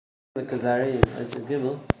The Kuzari in Yosef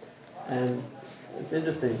Gimel, and it's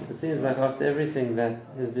interesting. It seems like after everything that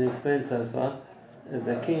has been explained so far,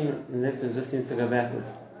 the king, the next one just seems to go backwards.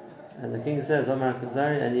 And the king says, Omar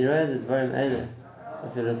Kuzari, and he read the Dvarim Eile,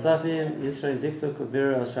 Philosophiim, Yisrael Dikto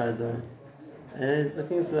Kubir al Sharadorim. And the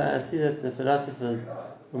king says, I see that the philosophers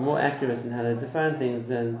were more accurate in how they define things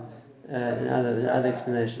than in other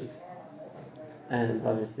explanations. And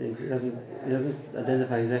obviously, he doesn't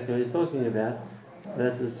identify exactly what he's talking about.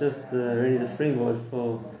 That was just really the springboard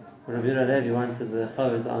for Rabbi Yehuda Levi wanted the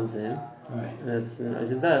Chaver to answer him. Right. That's what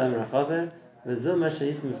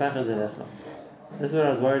I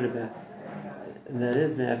was worried about. And that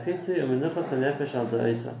is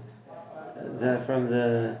from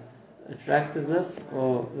the attractiveness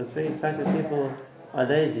or the fact that people are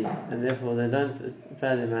lazy and therefore they don't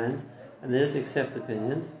apply their minds and they just accept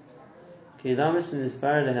opinions.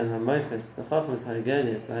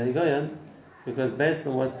 Because based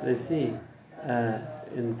on what they see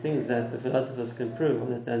in things that the philosophers can prove or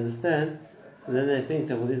that they understand, so then they think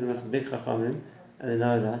that these must be big chachamim, and they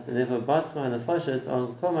know that, and therefore batcha and the fashas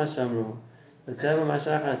on kol mashamru,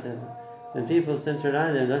 then people tend to rely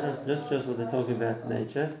on them not just what they talk about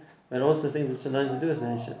nature, but also things which are nothing to do with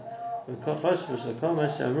nature. And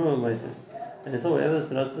they thought whatever the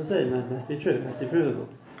philosopher said must be true, must be provable.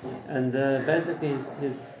 And basically,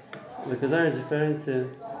 the Kuzari is referring to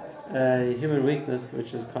human weakness,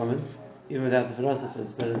 which is common, even without the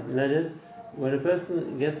philosophers. But that is, when a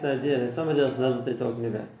person gets the idea that somebody else knows what they're talking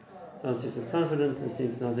about, someone speaks with confidence and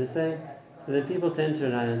seems to know what they're saying, so then people tend to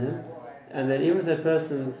rely on him, and then even if that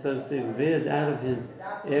person, so to speak, veers out of his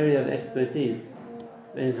area of expertise,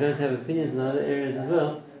 and he's going to have opinions in other areas as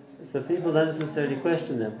well, so people don't necessarily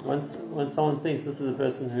question them. Once someone thinks this is the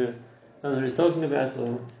person who knows what he's talking about,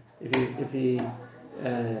 or if he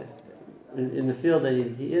in the field that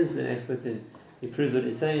he is an expert in, he proves what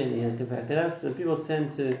he's saying and he can back it up. So people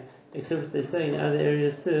tend to accept what they're saying in other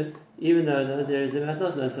areas too, even though in those areas they might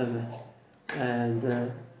not know so much. And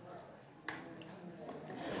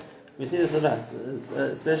we see this a lot,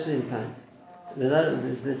 especially in science.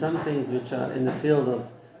 There's some things which are in the field of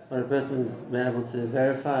what a person's been able to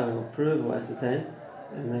verify or prove or ascertain,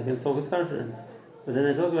 and they can talk with confidence. But then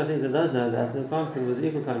they talk about things they don't know about, and they can't prove with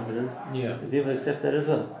equal confidence, and people accept that as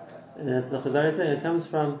well. And as the Kuzari is saying, it comes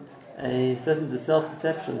from a certain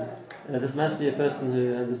self-deception. This must be a person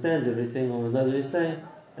who understands everything or knows what he's saying,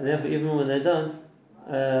 and therefore even when they don't,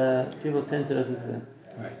 people tend to listen to them.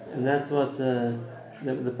 Right. And that's what the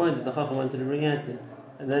point that the Chacham wanted to bring out here.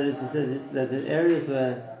 And that is, he says, that in areas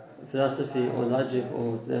where philosophy or logic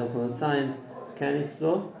or they'll call it science can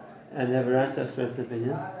explore, and they have a right to express an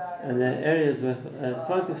opinion, and there are areas where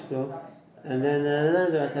can't explore, and then they don't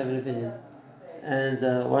have the right to have an opinion. And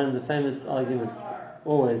one of the famous arguments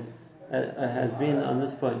always has been on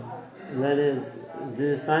this point, and that is,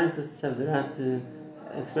 do scientists have the right to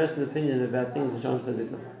express an opinion about things which aren't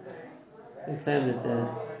physical? They claim that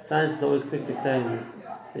scientists always quickly claim that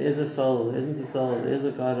there is a soul, there isn't a soul, there is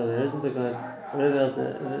a God or there isn't a God, whatever else.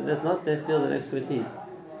 That's not their field of expertise.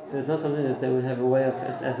 It's not something that they would have a way of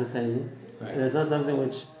ascertaining. Right. And it's not something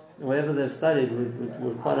which, whatever they've studied,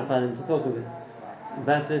 would qualify them to talk about.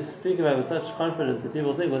 But they speak about it with such confidence that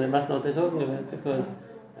people think, well, they must know what they're talking about because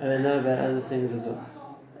they know about other things as well.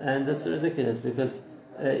 And it's ridiculous because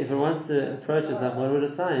if one wants to approach it like one would a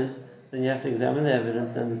science, then you have to examine the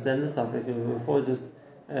evidence and understand the topic before just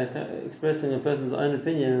expressing a person's own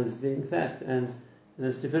opinion as being fact, and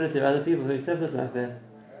the stupidity of other people who accept it like that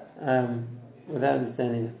without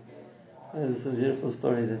understanding it. There's a beautiful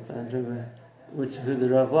story that I don't remember who the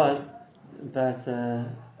Rav was, but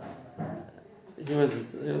he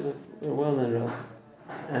was a well-known Rav,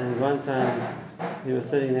 and one time he was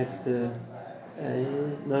sitting next to a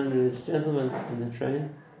non-religious gentleman in the train,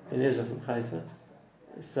 in Israel from Haifa.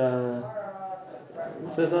 So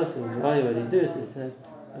this person asked him, "Who are you? What do you do?" So he said,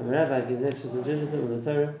 "I'm a rabbi, I give lectures on Judaism and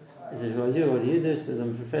the Torah." He said, "Who are you? What do you do?" He says,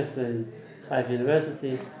 "I'm a professor in Haifa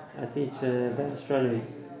University. I teach about astronomy."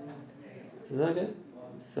 He says, "Okay."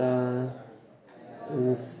 So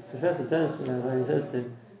this professor turns to him and he says to him,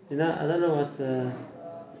 "I don't know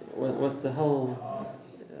what the whole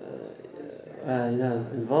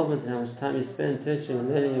involvement and how much time you spend teaching and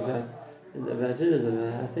learning about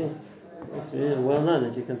Judaism. I think it's really well known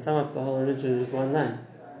that you can sum up the whole religion in just one line,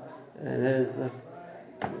 and that is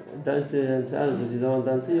don't do unto others what you don't want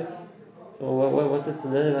done to you. So what's it to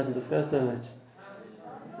learn about and discuss so much?"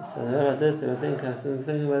 So the rabbi says to him, I think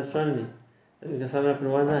something about astronomy. You can sum it up in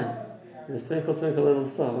one line. There's twinkle, twinkle, little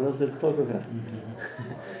star. What else is there to talk about?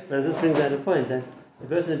 But it just brings out a point that the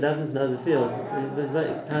person who doesn't know the field, there's no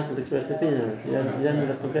entitled to express an opinion on it. You don't know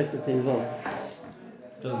the complexity involved.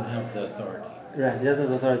 Doesn't have the authority. Right, he doesn't have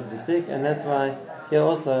the authority to speak, and that's why here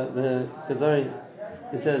also the Kuzari,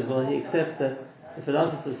 he says, well, he accepts that the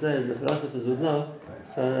philosophers said the philosophers would know.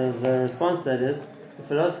 So the response to that is the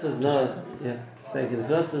philosophers know. Yeah, thank you. The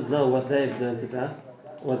philosophers know what they've learned about,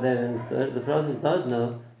 what they've understood. The philosophers don't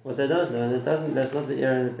know what they don't know, and it doesn't. That's not the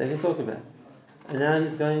area that they can talk about. And now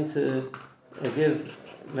he's going to give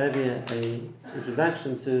maybe a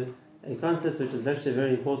introduction to a concept which is actually a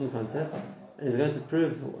very important concept, and he's going to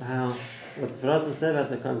prove how what the philosophers say about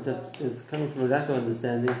the concept is coming from a lack of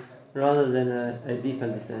understanding rather than a deep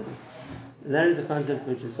understanding. And that is a concept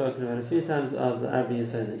which is spoken about a few times of the Arba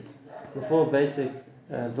Yesodis, the four basic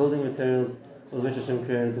building materials with which Hashem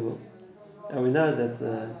created the world. And we know that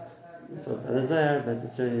we talk about the Zohar, but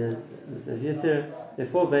it's really in the Sefer Yetzirah. There are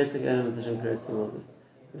four basic elements Hashem creates the world with,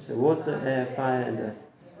 which are water, air, fire, and earth.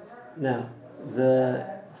 Now, the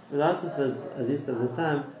philosophers, at least at the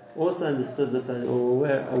time, also understood this, or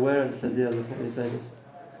were aware of this idea of the four Yesodis,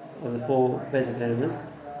 of the four basic elements.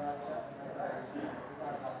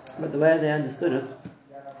 But the way they understood it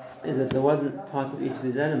is that there wasn't part of each of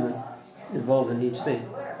these elements involved in each thing.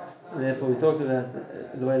 And therefore we talk about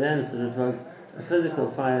the way they understood it was a physical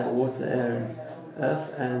fire, water, air, and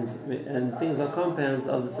earth, and things are compounds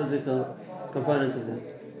of the physical components of them.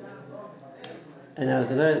 And now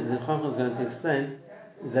the Chacham is going to explain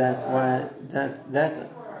that why that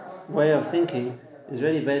way of thinking is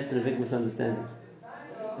really based on a big misunderstanding.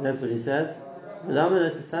 And that's what he says. Why don't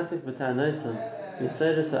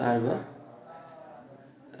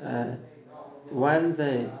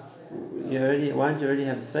you already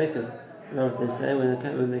have sfekas about what they say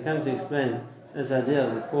when they come to explain this idea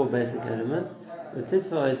of the four basic elements?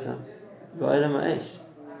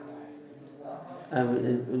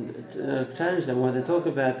 Challenge them when they talk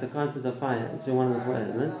about the concept of fire as being one of the four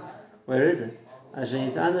elements. Where is it? They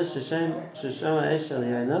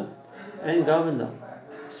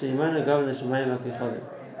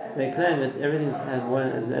claim that everything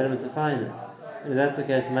has an element of fire in it. And if that's the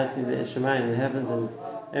case, it must be the Shemayim, the heavens, and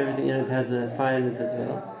everything in it has a fire in it as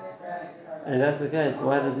well. And if that's the case,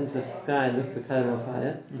 why doesn't the sky look the color of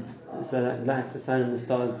fire? So that like the sun and the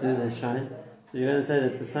stars do, they shine. So you're going to say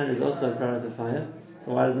that the sun is also a product of fire.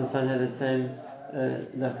 So why doesn't the sun have that same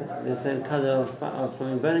the same color of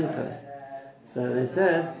something burning to us? So they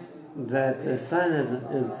said that the sun is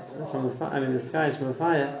from a fire. I mean, the sky is from a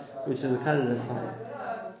fire, which is a colorless fire.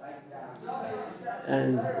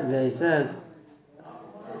 And they says,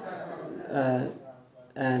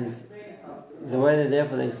 and the way that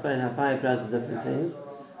therefore they explain how fire applies to different things.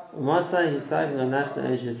 What's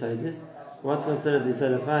considered the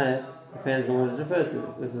sort of fire depends on what it refers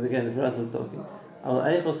to. This is again the philosophers talking.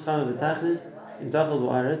 If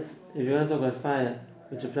you're going to talk about fire,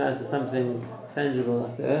 which applies to something tangible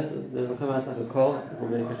like the earth, that will come out like a coal, it will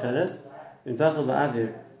make a cheres. If you're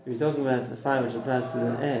talking about a fire which applies to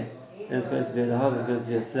the air, then it's going to be a lahav, it's going to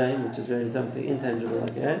be a flame, which is really something intangible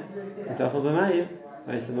like air.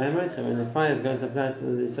 When the fire is going to apply to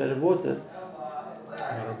the side of water,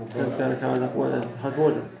 then it's going to come out like water, hot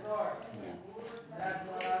water.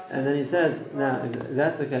 And then he says, now if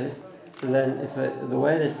that's the case, so then if the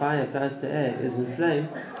way that fire applies to air is in flame,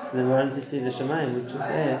 so then why don't you see the Shemayim, which is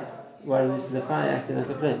air, why don't you see the fire acting like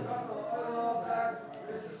a flame?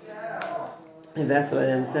 And that's the way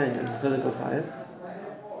they understand it, it's a physical fire.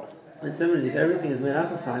 And similarly, if everything is made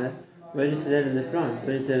up of fire, where do you see that in the plants?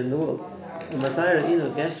 Where do you see that in the world?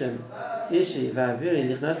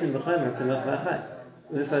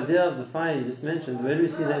 This idea of the fire you just mentioned, where do we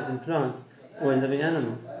see that in plants or in living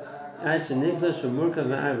animals? And you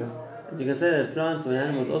can say that plants or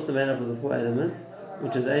animals also made up of the four elements,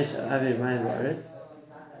 which is Eish, Avir, Mayim, Va'aretz.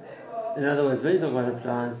 In other words, when you talk about a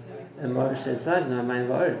plant, and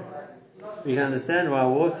we can understand why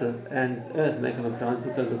water and earth make up a plant,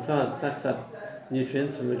 because the plant sucks up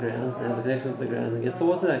nutrients from the ground and has a connection to the ground and gets the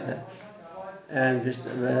water like that. And we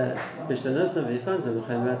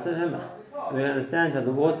understand how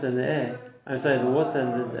the water and the air, the water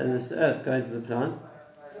and this earth go into the plant.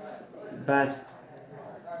 But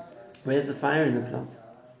where's the fire in the plant?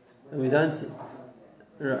 And we don't see.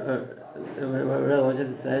 What you have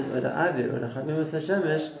to say is,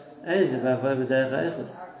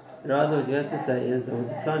 rather what you have to say is that what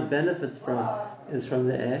the plant benefits from is from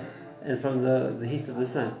the air and from the heat of the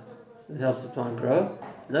sun. It helps the plant grow.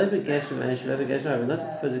 Not with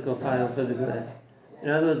physical fire or physical air. In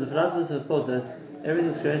other words, the philosophers have thought that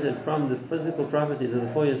everything is created from the physical properties of the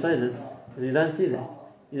four Yesodis, because you don't see that.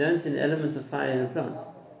 You don't see an element of fire in a plant.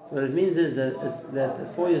 What it means is that the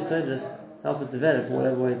four Yesodis help it develop in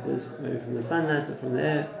whatever way it is, maybe from the sunlight or from the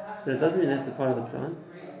air, but it doesn't mean that's a part of the plant.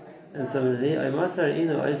 And similarly,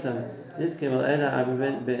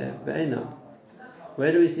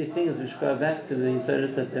 where do we see things which go back to the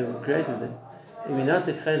Yisodis that they were created in?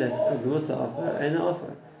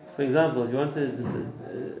 For example, if you want to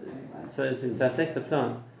dissect the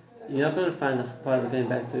plant, you're not going to find the part of going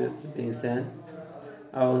back to being sand.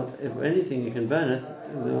 If anything, you can burn it.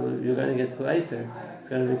 You're going to get to aether. It's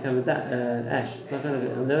going to become ash.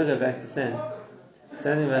 It'll never go back to sand.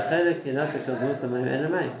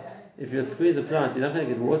 If you squeeze a plant, you're not going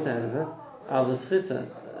to get water out of it. You're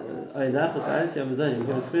going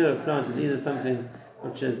to squeeze a plant is either something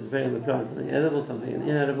which is depending on the plant, something edible, something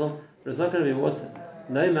inedible, but it's not going to be water.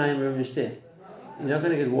 No mayim mishter. You're not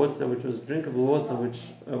going to get water which was drinkable water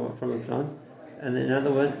from a plant. And in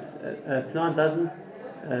other words, a plant doesn't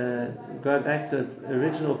go back to its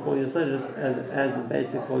original four yesodis as the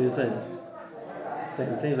basic four yesodis.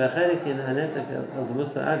 Same thing.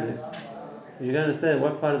 You're going to say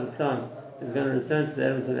what part of the plant is going to return to the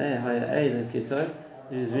element of air, higher air than kitor,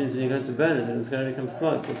 which means when you're going to burn it, and it's going to become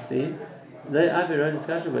smoke or steam. It's not going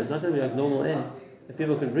to be like normal air that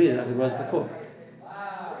people can breathe like it was before.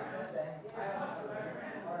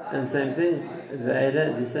 And same thing,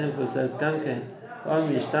 the same for says Kamke,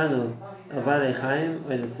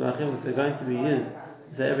 if they're going to be used,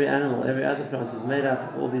 so every animal, every other plant is made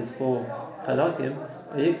up of all these four chalakim,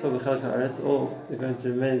 or they're going to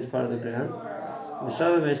remain as part of the ground.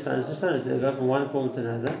 They'll go from one form to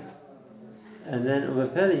another. And then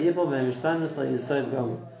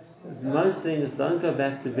most things don't go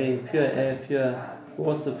back to being pure air, pure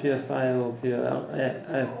water, pure fire, or pure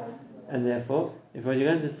earth. And therefore, if what you're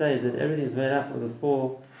going to say is that everything is made up of the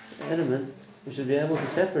four elements, we should be able to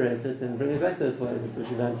separate it and bring it back to those four elements, which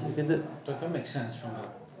we don't see you can do. But that makes sense from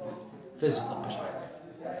a physical perspective.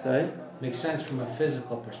 Sorry? Makes sense from a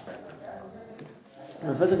physical perspective. From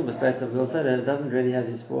a physical perspective, we'll say that it doesn't really have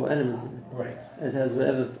these four elements in it. Right. It has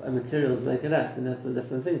whatever materials make it up, and that's a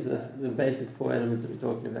different thing to the basic four elements that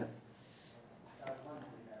we're talking about.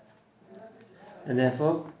 And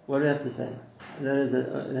therefore, what do we have to say? And that is that,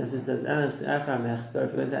 as it says, if we're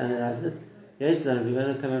going to analyze it, we're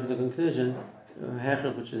going to come up with the conclusion,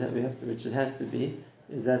 which it has to be,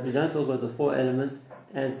 is that we don't talk about the four elements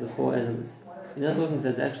as the four elements. You're not talking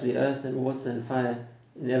that there's actually earth and water and fire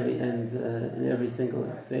in every single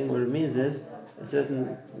thing. What it means is a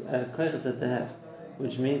certain koiches that they have,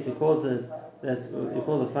 which means he calls it that you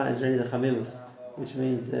call the fire is really the chamimus, which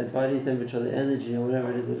means the body temperature, the energy, or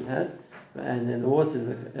whatever it is that it has, and then the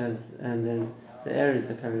water and then the air is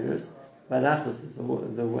the karirus. Balachus is the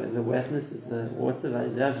wetness is the water.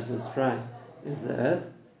 Validavus is dry is the earth.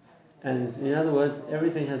 And in other words,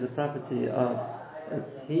 everything has a property of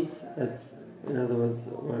its heat. Its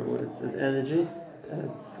energy.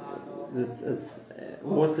 It's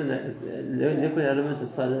water. It's liquid element.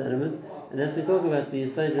 It's solid element. And as we talk about the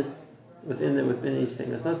yesodis within each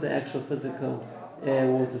thing, it's not the actual physical air,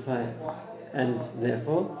 water, fire. And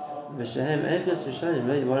therefore, v'shehem eichos rishonim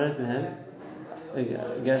lo yivaret mehem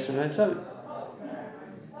gashem v'akshavim.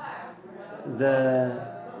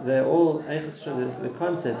 They're all the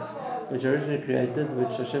concepts which are originally created,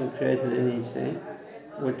 which Hashem created in each thing,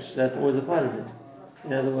 which that's always a part of it.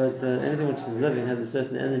 In other words, anything which is living has a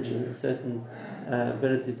certain energy, a certain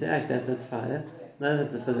ability to act. That's fire. No,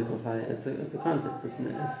 that's a physical fire. It's a concept. It's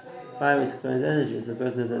fire is explains energy. So the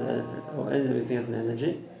person has or anything has an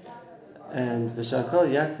energy. And v'shakol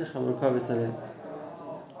yatich hamurkav v'salem.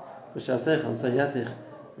 V'shasecham so yatich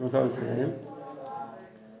hamurkav v'salem.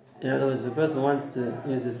 In other words, if a person wants to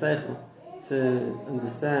use his seichel to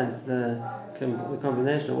understand the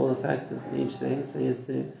combination of all the factors in each thing, so he has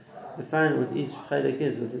to define what each chaylik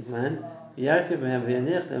is with his mind.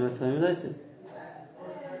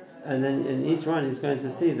 And then in each one, he's going to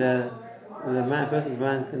see the person's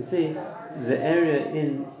mind can see the area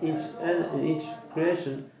in each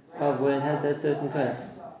creation of where it has that certain koyach.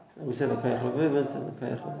 We said the koyach of movement and the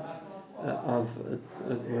koyach of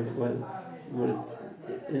it's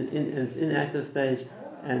in its inactive stage,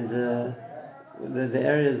 and the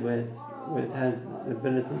areas where it has the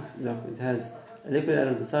ability, it has a liquid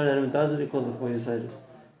element, a solid element. Those are what we call the four yesodis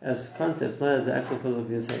as concepts, not as the actual physical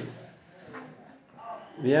yesodis.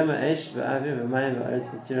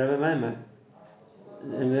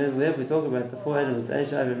 And whenever we talk about the four elements,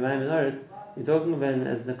 Eish, Avi, Mayim, and Oretz, we're talking about them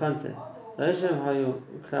as the concept. Not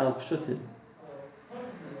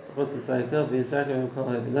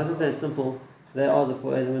that they're simple, they are the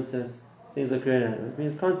four elements that things are created out of. It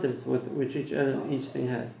means concepts with which each thing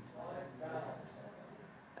has.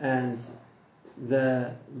 And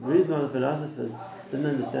the reason why the philosophers didn't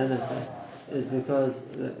understand that fact is because,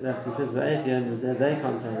 like he says, they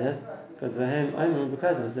can't say that. Because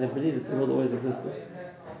they believe that the world always existed.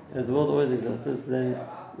 If the world always existed, so then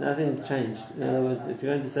nothing changed. In other words, if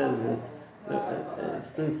you're going to say that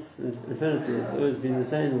since infinity it's always been the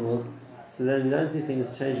same world, so then we don't see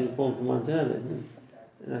things changing form from one to another. It means,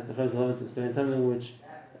 like the Chazal explained, something which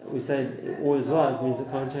we say it always was means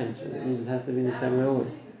it can't change. It means it has to be the same way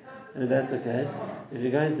always. And if that's the case, if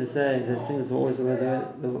you're going to say that things were always the way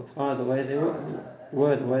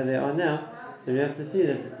they are now, so you have to see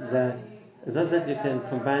that it's not that you can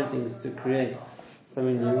combine things to create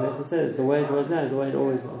something new. You have to say that the way it was now is the way it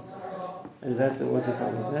always was. And that's what's the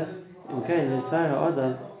problem with that.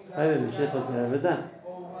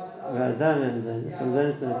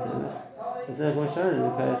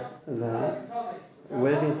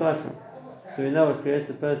 Where do things start from? So we know what creates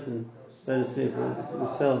a person, so to speak, the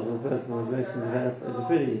cells of a person, what makes them develop is the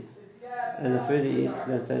food he eats. And the food he eats,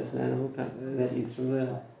 let's say it's an animal that eats from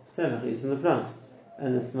the tzemach, eats from the plants.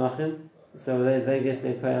 And it's machin, so they get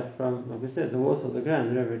their koyach from, like we said, the water, the ground,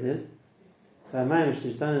 whatever it is. And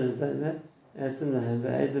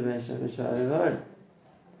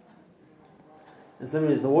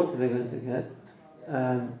similarly, the water they're going to get,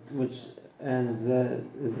 as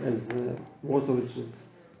the water which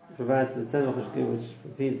provides for the tzemach, which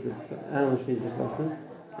feeds the animal, which feeds the person.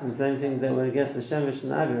 And the same thing that when it gets the shemesh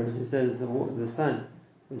and the aver, which you said is the sun,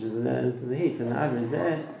 which is an element of the heat, and the aver is the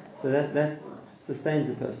air, so that sustains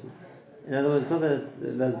a person. In other words, it's not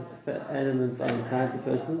that those elements are inside the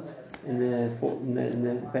person in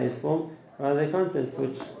their base form, rather they're concepts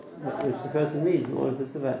which the person needs in order to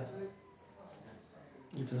survive.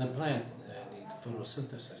 Even the plant needs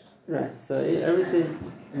photosynthesis. Right, so everything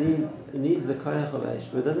needs the koyach of Eish,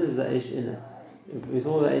 but it doesn't have the Eish in it. We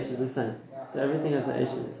saw the Eish is the same. So everything has the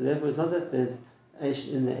Eish in it. So therefore it's not that there's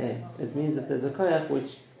Eish in the air. It means that there's a koyach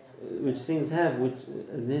which things have, which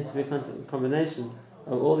needs to be a combination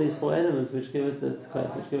of all these four elements which give it its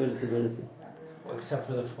koyach, which give it its ability. Well, except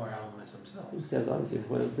for the four elements themselves. Except obviously the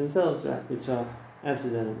four elements themselves, right, which are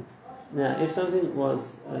absolute elements. Now, if something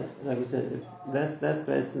was, like we said, if that's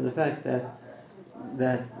based on the fact that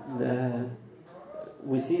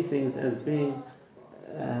we see things as being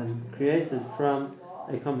created from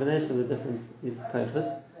a combination of the different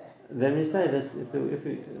koyches, then we say that if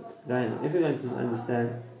we're going to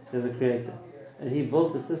understand there's a creator and he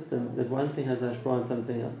built a system that one thing has hashpah on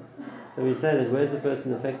something else. So we say that where's the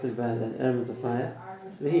person affected by the element of fire?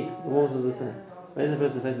 The heat, the water, the sun. Where's the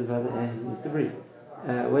person affected by the air? He needs to breathe.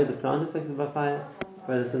 Where's the plant affected by fire?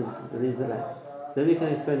 Photosynthesis, it needs the light. So then we can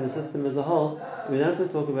explain the system as a whole. We don't have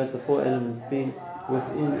to talk about the four elements being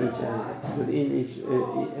within each element, within each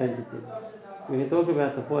entity. We can talk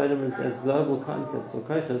about the four elements as global concepts or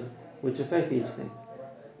koiches which affect each thing.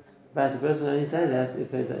 But a person will only say that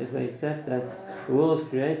if they accept that the world was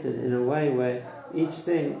created in a way where each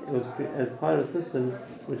thing was as part of a system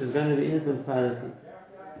which is going to be influenced by other things.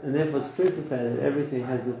 And therefore it's true to say that everything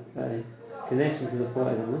has a connection to the four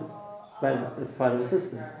elements, but as part of a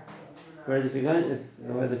system. Whereas if the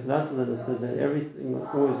way the philosophers understood that everything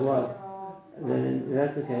always was, then if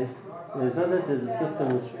that's the case, then it's not that there's a system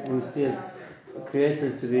which we see as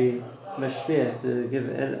created to be mashpia, to give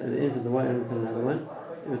the influence of one element to another one.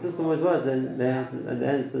 If the system always was, then they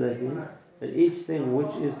understood that means that each thing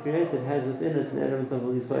which is created has within it an element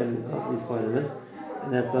of these four elements,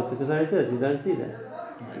 and that's what the Kuzari says. We don't see that.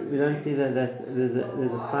 We don't see that there's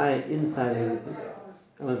a fire inside everything.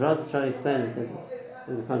 And when Ross is trying to explain it, that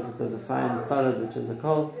there's a concept of the fire in the solid, which is the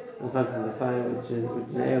coal, and the concept of the fire which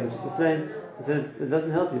is the air, which is the flame. He says it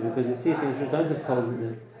doesn't help you because you see things which don't have coals in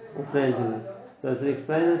them or flames in them. So to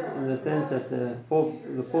explain it in the sense that the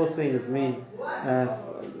four things mean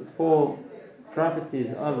four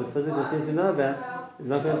properties of the physical things we know about is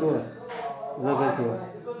not going to work. It's not going to work.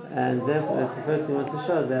 And therefore that's the first thing we want to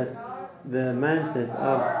show, that the mindset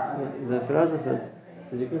of the philosophers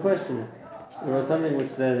says you can question it. There was something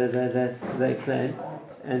which they claim,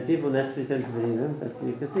 and people naturally tend to believe them, but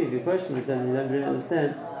you can see if you question it, then you don't really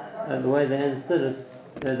understand the way they understood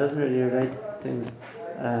it, that it doesn't really relate to things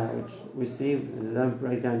which we see. They don't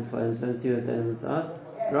break down for elements, don't see what the elements are.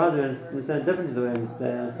 Rather, we understand differently the way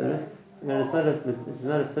they understood it. It's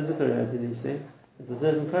not a physical reality in each thing, it's a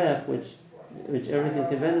certain koyach which everything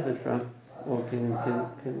can benefit from, or can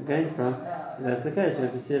gain from. If that's the case, we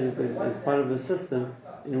have to see it as part of a system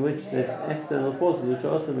in which the external forces, which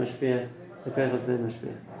are also mashpia, the koyach is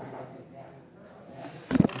mashpia.